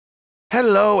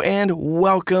Hello and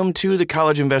welcome to the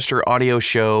College Investor Audio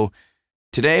Show.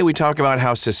 Today we talk about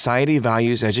how society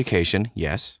values education,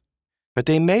 yes, but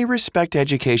they may respect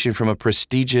education from a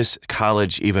prestigious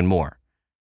college even more.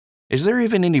 Is there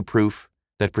even any proof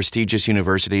that prestigious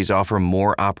universities offer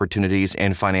more opportunities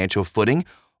and financial footing,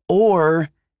 or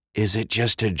is it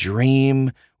just a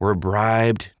dream we're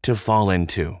bribed to fall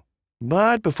into?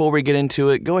 But before we get into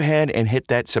it, go ahead and hit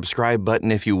that subscribe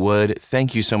button if you would.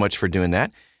 Thank you so much for doing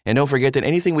that. And don't forget that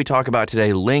anything we talk about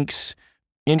today, links,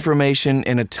 information,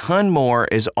 and a ton more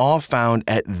is all found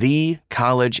at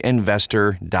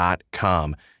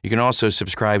thecollegeinvestor.com. You can also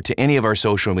subscribe to any of our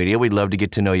social media. We'd love to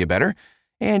get to know you better,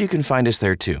 and you can find us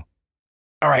there too.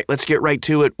 All right, let's get right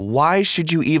to it. Why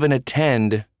should you even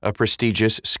attend a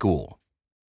prestigious school?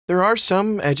 There are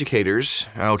some educators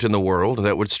out in the world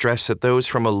that would stress that those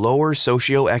from a lower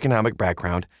socioeconomic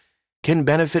background can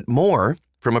benefit more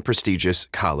from a prestigious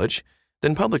college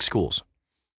than public schools.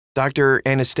 Dr.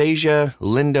 Anastasia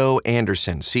Lindo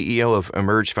Anderson, CEO of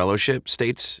Emerge Fellowship,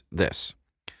 states this: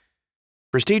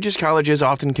 prestigious colleges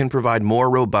often can provide more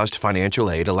robust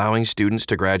financial aid, allowing students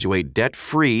to graduate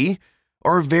debt-free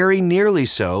or very nearly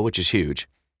so, which is huge,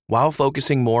 while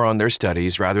focusing more on their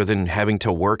studies rather than having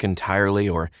to work entirely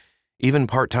or even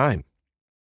part-time.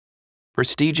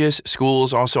 Prestigious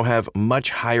schools also have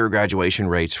much higher graduation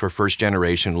rates for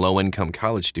first-generation low-income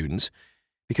college students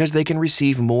because they can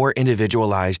receive more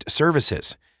individualized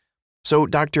services. So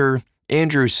Dr.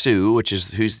 Andrew Sue,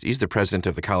 he's the president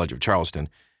of the College of Charleston,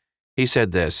 he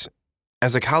said this: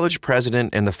 as a college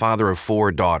president and the father of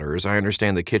 4 daughters, I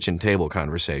understand the kitchen table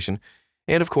conversation,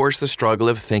 and of course the struggle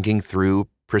of thinking through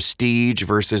prestige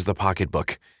versus the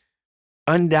pocketbook.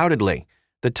 Undoubtedly,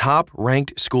 the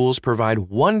top-ranked schools provide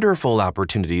wonderful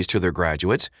opportunities to their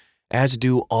graduates, as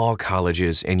do all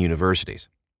colleges and universities.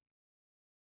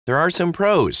 There are some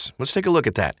pros. Let's take a look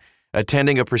at that.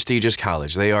 Attending a prestigious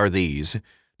college, they are these.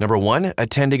 Number 1,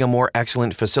 attending a more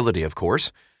excellent facility, of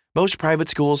course. Most private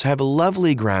schools have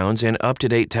lovely grounds and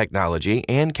up-to-date technology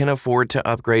and can afford to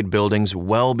upgrade buildings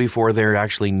well before they're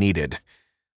actually needed.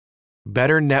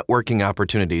 Better networking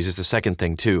opportunities is the second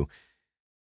thing, too.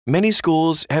 Many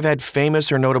schools have had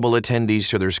famous or notable attendees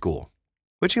to their school,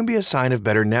 which can be a sign of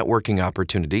better networking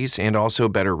opportunities and also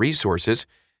better resources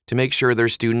to make sure their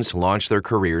students launch their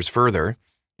careers further.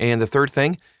 And the third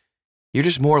thing, you're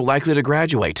just more likely to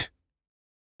graduate.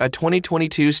 A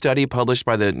 2022 study published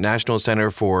by the National Center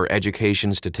for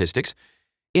Education Statistics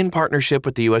in partnership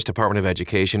with the U.S. Department of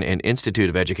Education and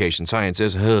Institute of Education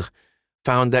Sciences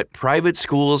found that private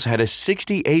schools had a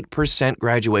 68%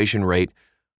 graduation rate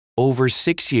over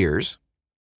 6 years,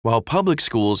 while public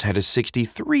schools had a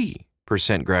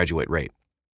 63% graduate rate.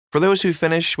 For those who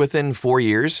finished within 4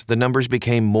 years, the numbers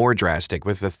became more drastic,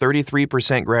 with a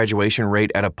 33% graduation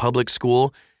rate at a public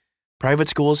school. Private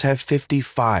schools have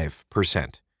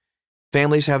 55%.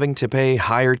 Families having to pay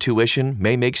higher tuition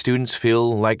may make students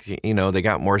feel like, they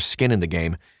got more skin in the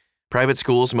game. Private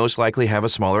schools most likely have a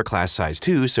smaller class size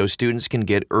too, so students can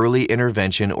get early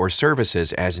intervention or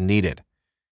services as needed.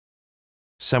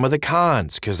 Some of the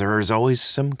cons, because there is always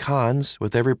some cons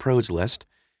with every pros list.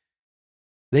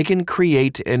 They can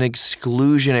create an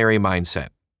exclusionary mindset.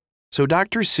 So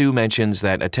Dr. Sue mentions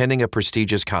that attending a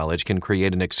prestigious college can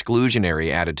create an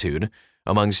exclusionary attitude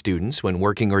among students when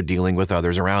working or dealing with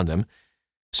others around them.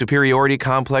 Superiority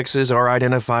complexes are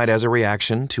identified as a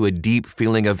reaction to a deep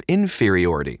feeling of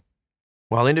inferiority.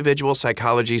 While individual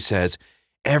psychology says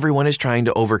everyone is trying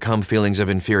to overcome feelings of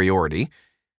inferiority,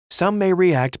 some may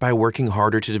react by working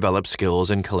harder to develop skills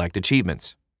and collect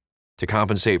achievements. To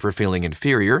compensate for feeling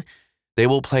inferior, they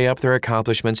will play up their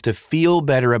accomplishments to feel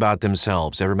better about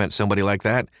themselves. Ever met somebody like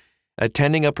that?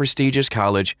 Attending a prestigious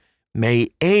college may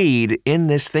aid in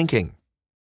this thinking.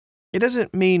 It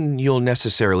doesn't mean you'll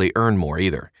necessarily earn more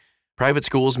either. Private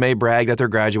schools may brag that their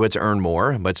graduates earn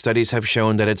more, but studies have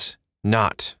shown that it's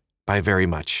not by very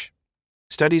much.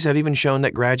 Studies have even shown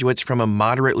that graduates from a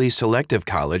moderately selective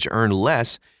college earn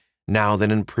less now than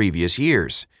in previous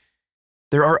years.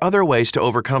 There are other ways to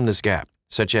overcome this gap,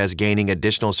 such as gaining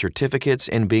additional certificates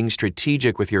and being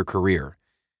strategic with your career.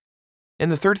 And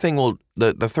the third thing,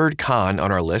 the third con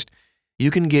on our list,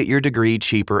 you can get your degree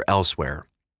cheaper elsewhere.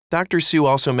 Dr. Sue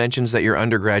also mentions that your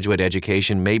undergraduate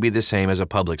education may be the same as a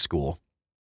public school,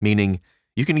 meaning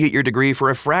you can get your degree for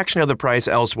a fraction of the price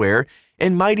elsewhere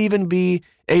and might even be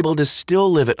able to still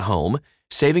live at home,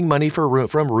 saving money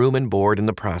from room and board in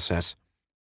the process.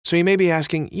 So you may be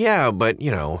asking, yeah, but,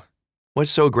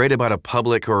 what's so great about a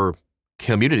public or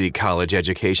community college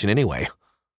education anyway?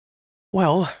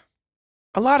 Well,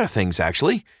 a lot of things,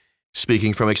 actually.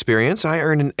 Speaking from experience, I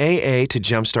earned an AA to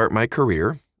jumpstart my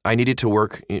career, I needed to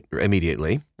work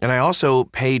immediately, and I also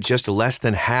paid just less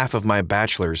than half of my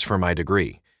bachelor's for my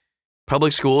degree.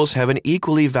 Public schools have an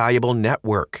equally valuable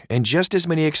network and just as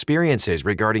many experiences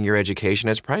regarding your education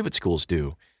as private schools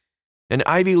do. An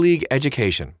Ivy League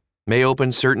education may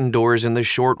open certain doors in the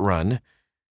short run,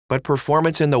 but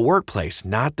performance in the workplace,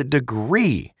 not the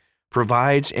degree,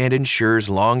 provides and ensures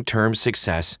long-term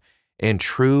success and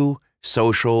true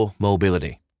social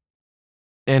mobility.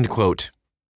 End quote,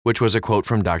 which was a quote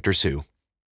from Dr. Sue.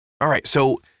 All right,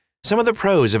 so some of the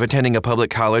pros of attending a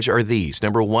public college are these.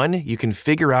 Number one, you can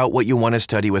figure out what you want to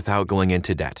study without going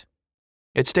into debt.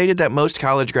 It's stated that most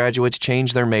college graduates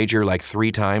change their major like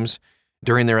 3 times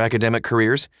during their academic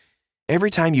careers. Every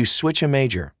time you switch a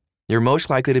major, you're most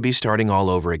likely to be starting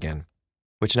all over again,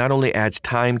 which not only adds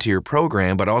time to your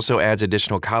program, but also adds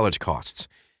additional college costs.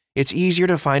 It's easier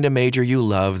to find a major you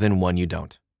love than one you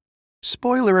don't.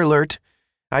 Spoiler alert,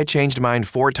 I changed mine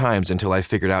 4 times until I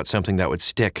figured out something that would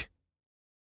stick.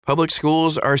 Public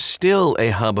schools are still a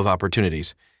hub of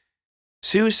opportunities.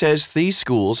 Sue says these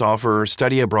schools offer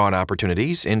study abroad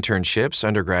opportunities, internships,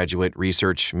 undergraduate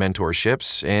research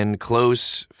mentorships, and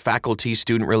close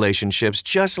faculty-student relationships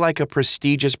just like a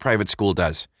prestigious private school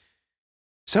does.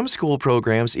 Some school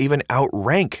programs even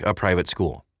outrank a private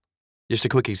school. Just a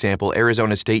quick example,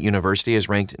 Arizona State University is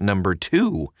ranked number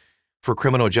 2 for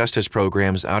criminal justice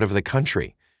programs out of the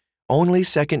country, only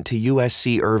second to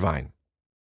USC Irvine.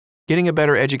 Getting a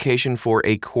better education for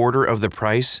a quarter of the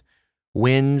price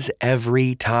wins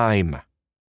every time.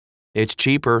 It's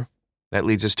cheaper. That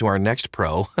leads us to our next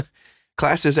pro.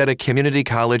 Classes at a community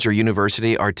college or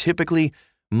university are typically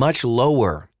much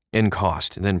lower in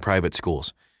cost than private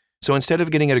schools. So instead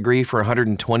of getting a degree for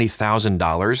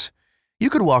 $120,000, you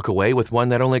could walk away with one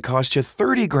that only cost you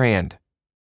 $30,000.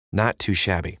 Not too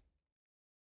shabby.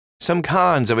 Some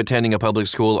cons of attending a public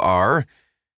school are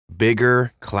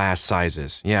bigger class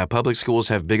sizes. Yeah, public schools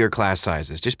have bigger class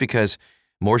sizes just because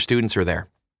more students are there.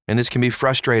 And this can be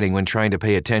frustrating when trying to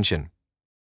pay attention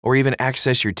or even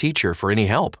access your teacher for any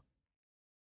help.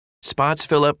 Spots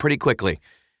fill up pretty quickly.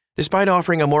 Despite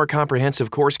offering a more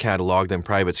comprehensive course catalog than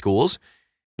private schools,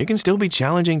 it can still be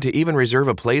challenging to even reserve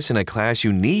a place in a class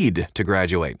you need to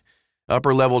graduate.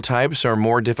 Upper-level types are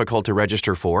more difficult to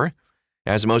register for,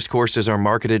 as most courses are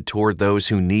marketed toward those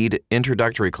who need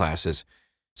introductory classes.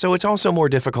 So it's also more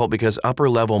difficult because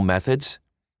upper-level methods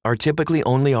are typically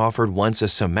only offered once a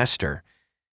semester,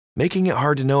 making it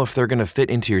hard to know if they're going to fit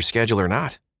into your schedule or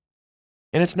not.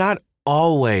 And it's not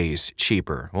always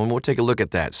cheaper. Well, we'll take a look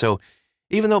at that. So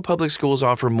even though public schools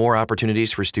offer more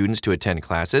opportunities for students to attend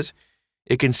classes,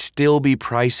 it can still be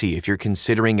pricey if you're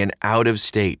considering an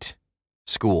out-of-state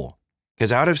school,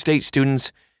 because out-of-state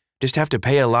students just have to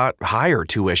pay a lot higher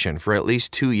tuition for at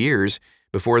least 2 years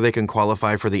before they can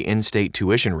qualify for the in-state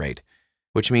tuition rate,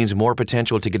 which means more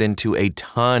potential to get into a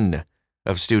ton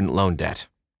of student loan debt.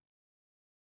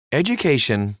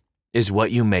 Education is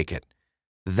what you make it.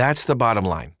 That's the bottom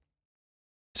line.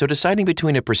 So deciding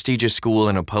between a prestigious school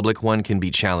and a public one can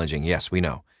be challenging, yes, we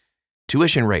know.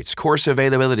 Tuition rates, course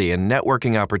availability, and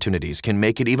networking opportunities can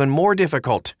make it even more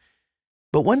difficult.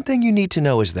 But one thing you need to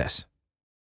know is this.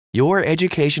 Your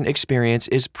education experience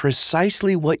is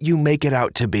precisely what you make it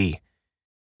out to be.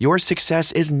 Your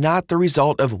success is not the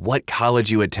result of what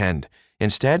college you attend.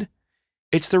 Instead,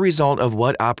 it's the result of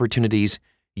what opportunities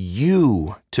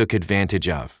you took advantage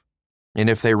of. And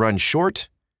if they run short,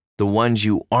 the ones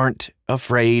you aren't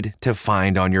afraid to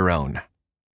find on your own.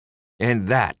 And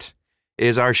that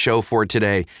is our show for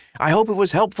today. I hope it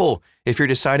was helpful. If you're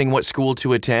deciding what school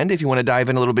to attend, if you want to dive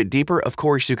in a little bit deeper, of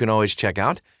course, you can always check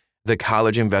out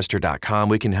thecollegeinvestor.com.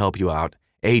 We can help you out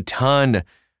a ton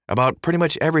about pretty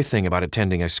much everything about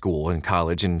attending a school and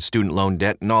college and student loan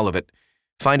debt and all of it.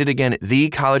 Find it again,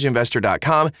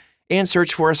 thecollegeinvestor.com, and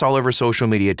search for us all over social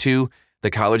media too,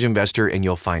 The College Investor, and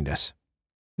you'll find us.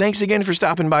 Thanks again for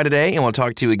stopping by today, and we'll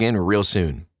talk to you again real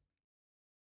soon.